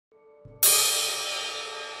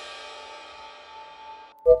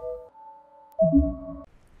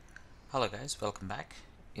Hello guys, welcome back.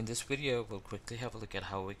 In this video we'll quickly have a look at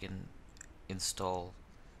how we can install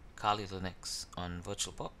Kali Linux on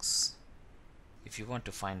VirtualBox. If you want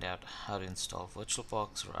to find out how to install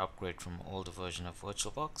VirtualBox or upgrade from older version of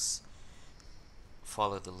VirtualBox,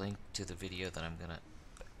 follow the link to the video that I'm gonna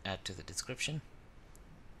add to the description.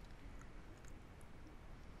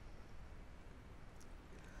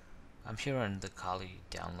 I'm here on the Kali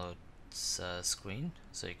downloads screen,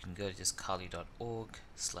 so you can go to just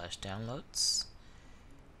kali.org/downloads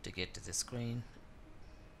to get to the screen.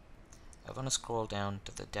 I want to scroll down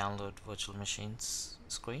to the download virtual machines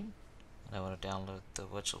screen, and I want to download the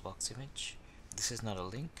VirtualBox image. This is not a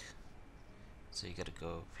link, so you got to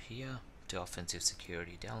go here to offensive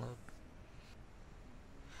security download.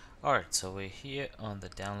 Alright, so we're here on the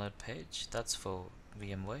download page. That's for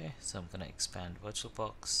VMware, so I'm going to expand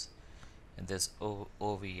VirtualBox, and there's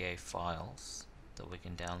OVA files that we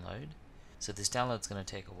can download. So this download's going to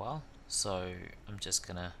take a while, so I'm just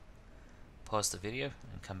going to pause the video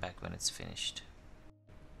and come back when it's finished.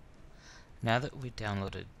 Now that we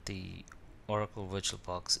downloaded the Oracle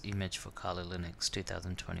VirtualBox image for Kali Linux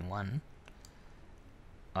 2021,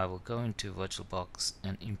 I will go into VirtualBox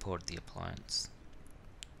and import the appliance.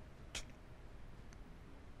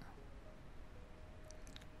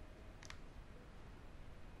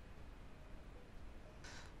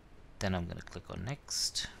 Then I'm going to click on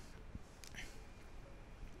Next.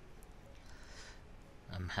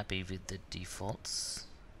 I'm happy with the defaults,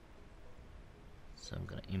 so I'm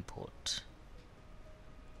going to import.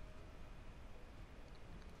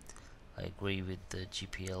 I agree with the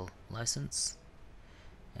GPL license,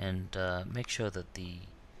 and make sure that the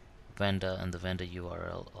vendor and the vendor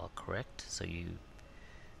URL are correct. So you,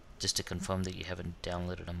 just to confirm that you haven't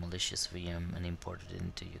downloaded a malicious VM and imported it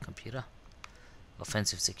into your computer.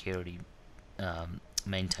 Offensive Security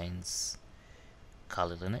maintains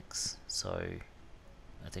Kali Linux, so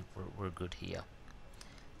I think we're good here,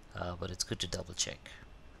 but it's good to double check.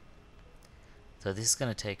 So this is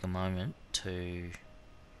going to take a moment to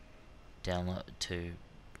download, to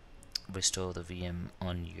restore the VM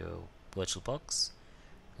on your VirtualBox.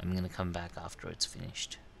 I'm going to come back after it's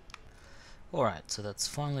finished. Alright, so that's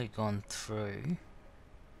finally gone through.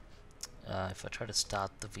 If I try to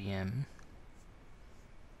start the VM,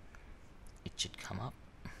 it should come up.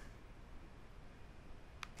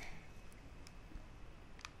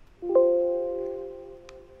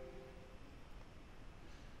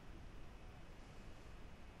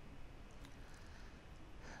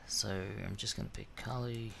 So I'm just going to pick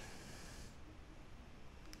Kali.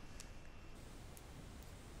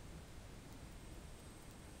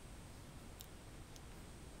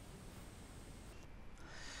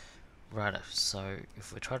 Right, so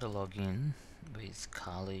if we try to log in with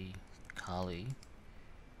Kali,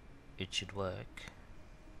 it should work.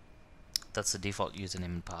 That's the default username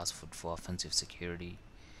and password for Offensive Security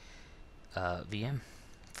VM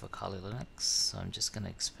for Kali Linux. So I'm just going to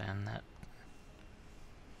expand that.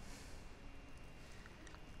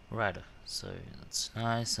 Right, so that's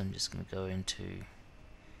nice. I'm just going to go into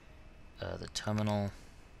the terminal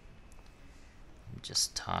and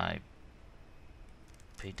just type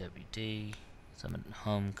pwd. So I'm at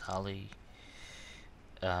home, Kali.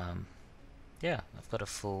 Yeah, I've got a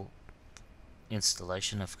full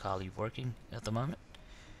installation of Kali working at the moment,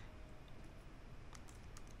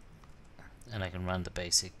 and I can run the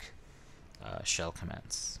basic shell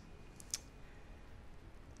commands.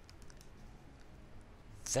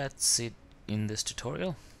 That's it in this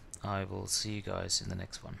tutorial. I will see you guys in the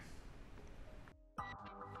next one.